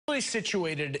really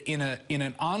situated in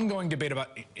an ongoing debate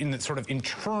about in the sort of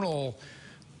internal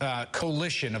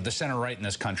coalition of the center-right in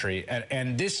this country.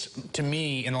 And this, to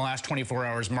me, in the last 24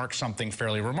 hours, marks something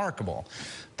fairly remarkable.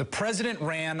 The president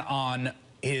ran on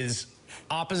his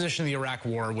opposition to the Iraq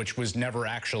war, which was never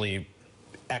actually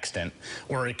extant,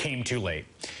 or it came too late.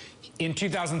 In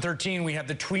 2013, we had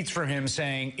the tweets from him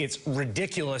saying it's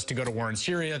ridiculous to go to war in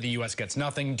Syria. The U.S. gets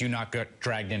nothing. Do not get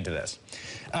dragged into this.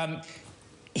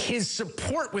 His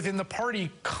support within the party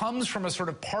comes from a sort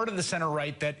of part of the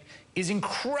center-right that is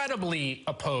incredibly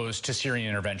opposed to Syrian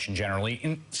intervention generally.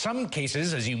 In some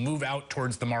cases, as you move out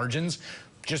towards the margins,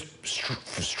 just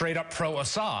straight up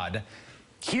pro-Assad.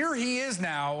 Here he is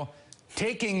now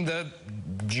taking the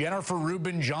Jennifer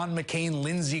Rubin, John McCain,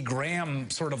 Lindsey Graham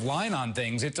sort of line on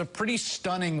things. It's a pretty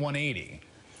stunning 180.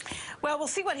 Well, we'll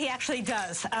see what he actually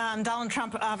does. Donald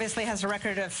Trump obviously has a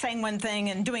record of saying one thing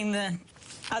and doing the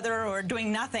other, or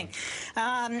doing nothing.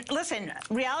 Listen,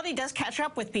 reality does catch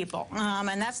up with people,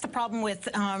 and that's the problem with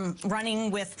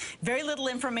running with very little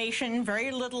information,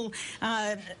 very little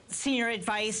senior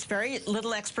advice, very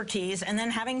little expertise, and then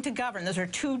having to govern. Those are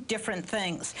two different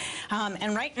things.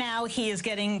 And right now, he is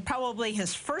getting probably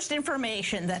his first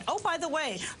information that, oh, by the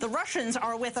way, the Russians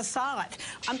are with Assad.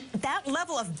 That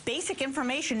level of basic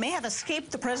information may have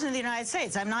escaped the President of the United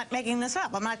States. I'm not making this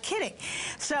up. I'm not kidding.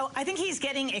 So I think he's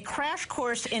getting a crash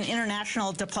course in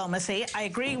international diplomacy. I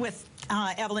agree with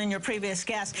Evelyn, your previous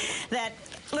guest, that,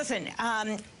 listen,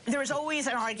 there is always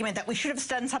an argument that we should have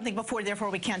done something before,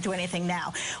 therefore we can't do anything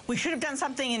now. We should have done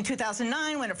something in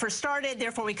 2009 when it first started,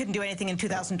 therefore we couldn't do anything in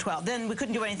 2012. Then we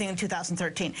couldn't do anything in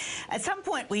 2013. At some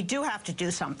point, we do have to do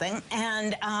something,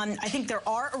 and I think there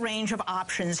are a range of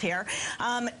options here.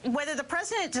 Whether the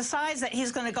president decides that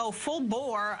he's going to go full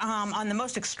bore on the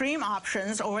most extreme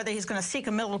options, or whether he's going to seek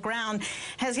a middle ground,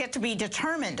 has yet to be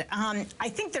determined. I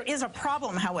think there is a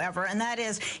problem, however, and that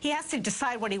is he has to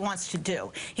decide what he wants to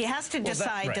do. He has to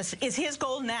decide, right. Is his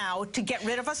goal now to get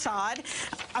rid of Assad?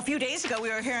 A few days ago, we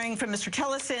were hearing from Mr.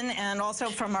 Tillerson and also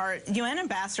from our UN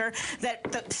ambassador that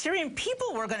the Syrian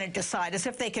people were going to decide, as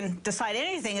if they can decide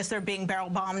anything as they're being barrel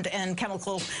bombed and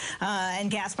chemical and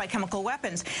gassed by chemical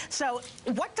weapons. So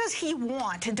what does he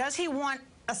want? Does he want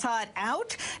Assad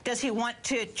out? Does he want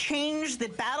to change the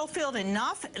battlefield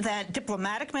enough that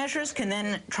diplomatic measures can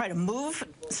then try to move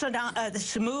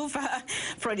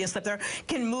Freudian slip there,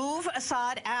 can move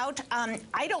Assad out?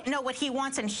 I don't know what he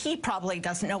wants, and he probably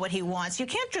doesn't know what he wants. You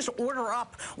can't just order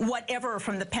up whatever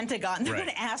from the Pentagon. They're going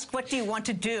to ask, what do you want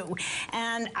to do?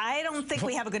 And I don't think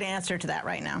we have a good answer to that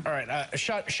right now. All right,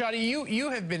 Shadi, you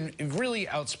have been really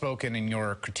outspoken in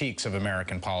your critiques of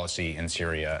American policy in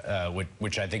Syria,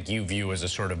 which I think you view as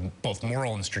a sort of both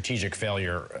moral and strategic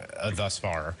failure thus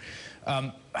far.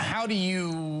 How do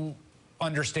you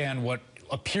understand what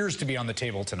appears to be on the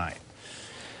table tonight?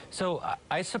 So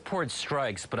I support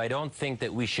strikes, but I don't think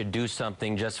that we should do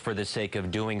something just for the sake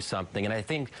of doing something. And I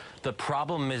think the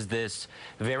problem is this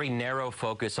very narrow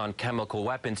focus on chemical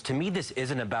weapons. To me, this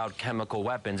isn't about chemical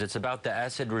weapons. It's about the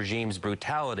Assad regime's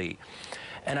brutality.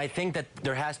 And I think that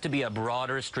there has to be a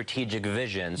broader strategic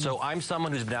vision. So I'm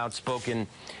someone who's been outspoken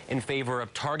in favor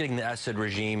of targeting the Assad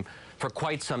regime for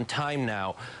quite some time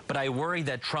now. But I worry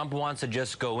that Trump wants to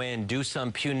just go in, do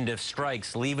some punitive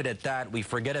strikes, leave it at that. We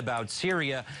forget about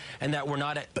Syria, and that we're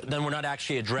not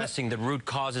actually addressing the root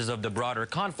causes of the broader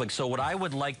conflict. So what I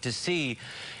would like to see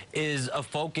is a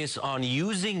focus on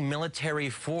using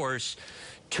military force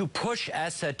to push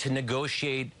Assad to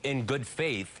negotiate in good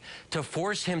faith, to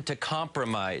force him to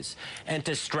compromise, and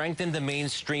to strengthen the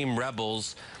mainstream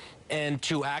rebels, and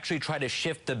to actually try to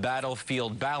shift the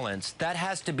battlefield balance. That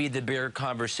has to be the bigger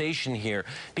conversation here,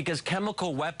 because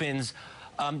chemical weapons,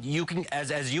 you can,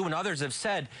 as you and others have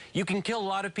said, you can kill a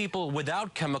lot of people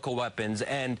without chemical weapons.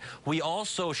 And we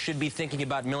also should be thinking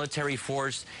about military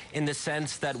force in the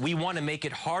sense that we want to make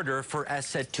it harder for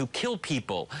Assad to kill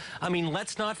people. I mean,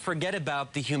 let's not forget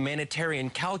about the humanitarian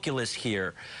calculus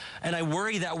here. And I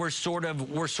worry that we're sort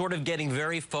of getting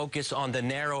very focused on the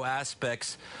narrow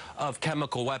aspects of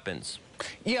chemical weapons.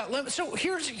 Yeah, so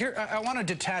I want to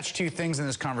detach two things in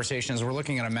this conversation. As we're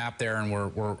looking at a map there, and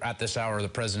we're at this hour, the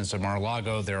president's of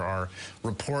Mar-a-Lago. There are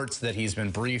reports that he's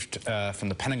been briefed from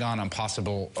the Pentagon on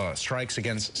possible strikes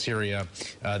against Syria.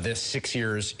 This 6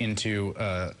 years into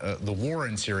the war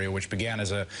in Syria, which began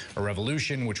as a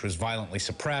revolution, which was violently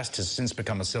suppressed, has since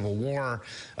become a civil war,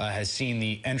 has seen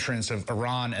the entrance of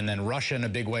Iran and then Russia in a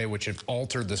big way, which have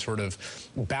altered the sort of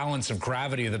balance of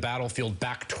gravity of the battlefield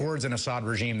back towards an Assad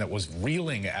regime that was reeling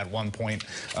at one point,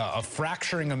 a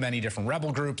fracturing of many different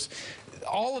rebel groups.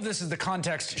 All of this is the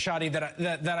context, Shadi,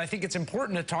 that I think it's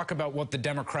important to talk about what the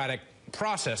Democratic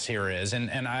process here is,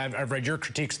 and I've read your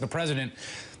critiques of the president.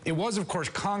 It was, of course,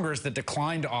 Congress that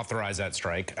declined to authorize that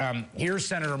strike. Here's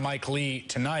Senator Mike Lee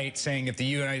tonight saying if the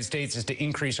United States is to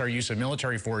increase our use of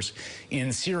military force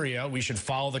in Syria, we should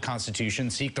follow the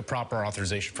Constitution, seek the proper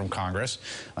authorization from Congress.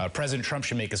 President Trump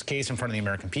should make his case in front of the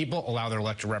American people, allow their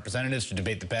elected representatives to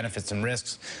debate the benefits and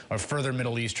risks of further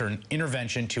Middle Eastern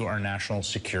intervention to our national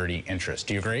security interests.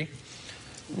 Do you agree?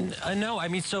 No, I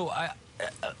mean, so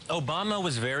Obama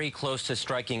was very close to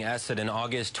striking Assad in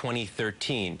August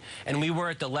 2013, and we were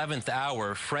at the 11th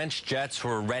hour. French jets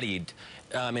were readied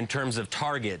in terms of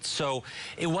targets. So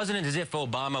it wasn't as if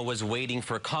Obama was waiting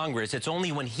for Congress. It's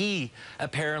only when he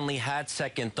apparently had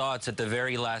second thoughts at the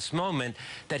very last moment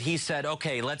that he said,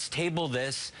 okay, let's table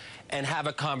this and have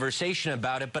a conversation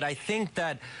about it. But I think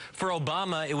that for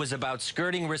Obama, it was about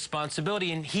skirting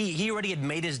responsibility, and he already had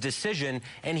made his decision,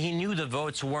 and he knew the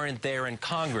votes weren't there in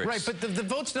Congress. Right, but the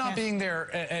votes not being there,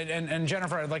 and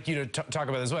Jennifer, I'd like you to talk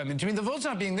about this as well. I mean, to me, the votes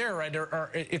not being there, right,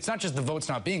 it's not just the votes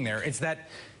not being there, it's that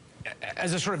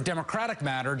as a sort of democratic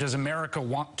matter, does America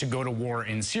want to go to war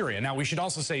in Syria? Now, we should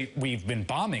also say we've been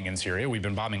bombing in Syria. We've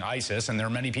been bombing ISIS, and there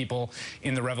are many people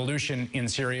in the revolution in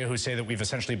Syria who say that we've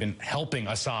essentially been helping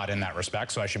Assad in that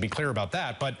respect, so I should be clear about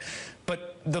that. But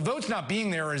the votes not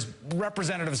being there is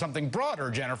representative of something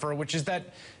broader, Jennifer, which is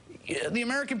that the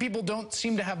American people don't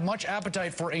seem to have much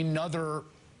appetite for another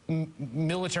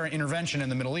military intervention in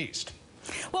the Middle East.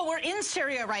 Well, we're in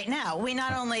Syria right now. We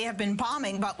not only have been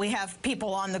bombing, but we have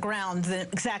people on the ground. The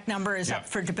exact number is up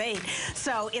for debate.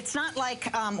 So it's not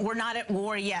like we're not at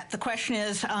war yet. The question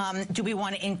is, do we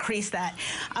want to increase that?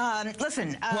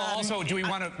 Listen. Well, also, do we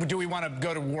want to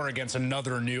go to war against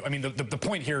another new? I mean, the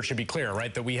point here should be clear,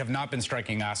 right? That we have not been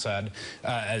striking Assad,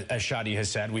 as Shadi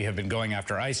has said. We have been going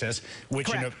after ISIS,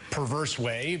 which, correct, in a perverse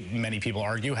way, many people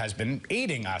argue, has been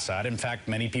aiding Assad. In fact,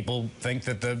 many people think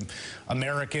that the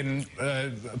American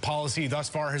policy thus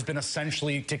far has been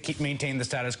essentially to maintain the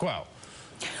status quo.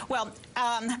 Well,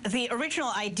 the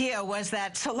original idea was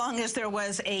that so long as there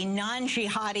was a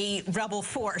non-jihadi rebel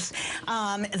force,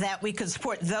 that we could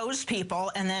support those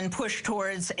people and then push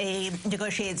towards a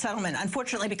negotiated settlement.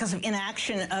 Unfortunately, because of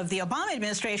inaction of the Obama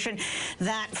administration,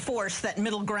 that force, that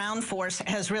middle ground force,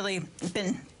 has really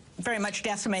been very much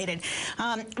decimated.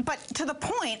 But to the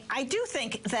point, I do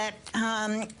think that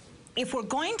if we're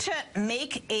going to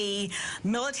make a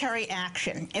military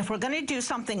action, if we're going to do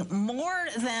something more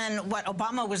than what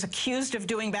Obama was accused of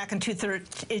doing back in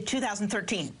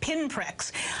 2013,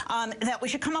 pinpricks, that we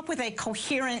should come up with a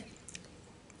coherent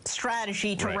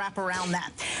strategy to wrap around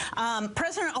that.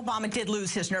 President Obama did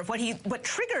lose his nerve. What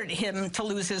triggered him to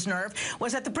lose his nerve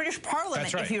was that the British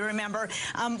Parliament, if you remember,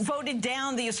 voted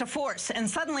down the use of force. And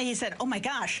suddenly he said, oh my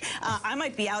gosh, I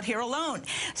might be out here alone.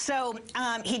 So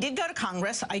he did go to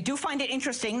Congress. I do find it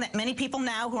interesting that many people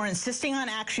now who are insisting on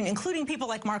action, including people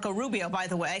like Marco Rubio, by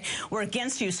the way, were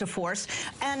against use of force.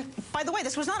 And by the way,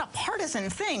 this was not a partisan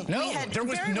thing. No, there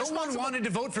was no one wanted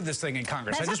to vote for this thing in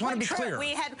Congress. I just want to be clear.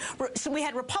 We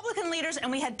had Republican leaders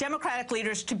and we had Democratic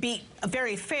leaders, to be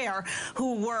very fair,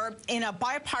 who were in a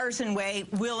bipartisan way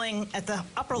willing at the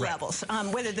upper levels.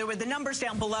 Whether there were the numbers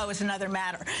down below is another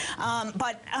matter.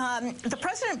 But the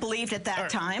president believed at that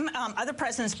time, other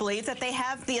presidents believe that they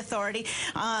have the authority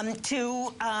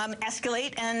to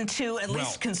escalate and to at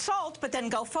least consult, but then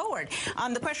go forward.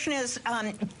 The question is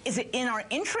it in our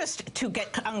interest to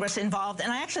get Congress involved?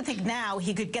 And I actually think now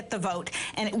he could get the vote,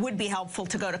 and it would be helpful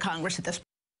to go to Congress at this point.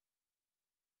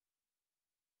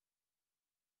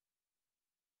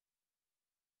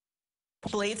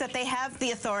 Believe that they have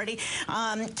the authority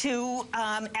to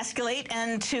escalate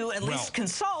and to at least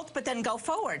consult, but then go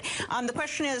forward. The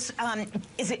question is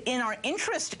it in our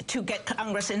interest to get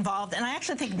Congress involved? And I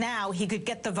actually think now he could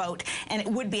get the vote, and it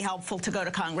would be helpful to go to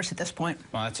Congress at this point.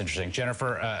 Well, that's interesting.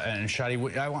 Jennifer and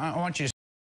Shadi, I want you to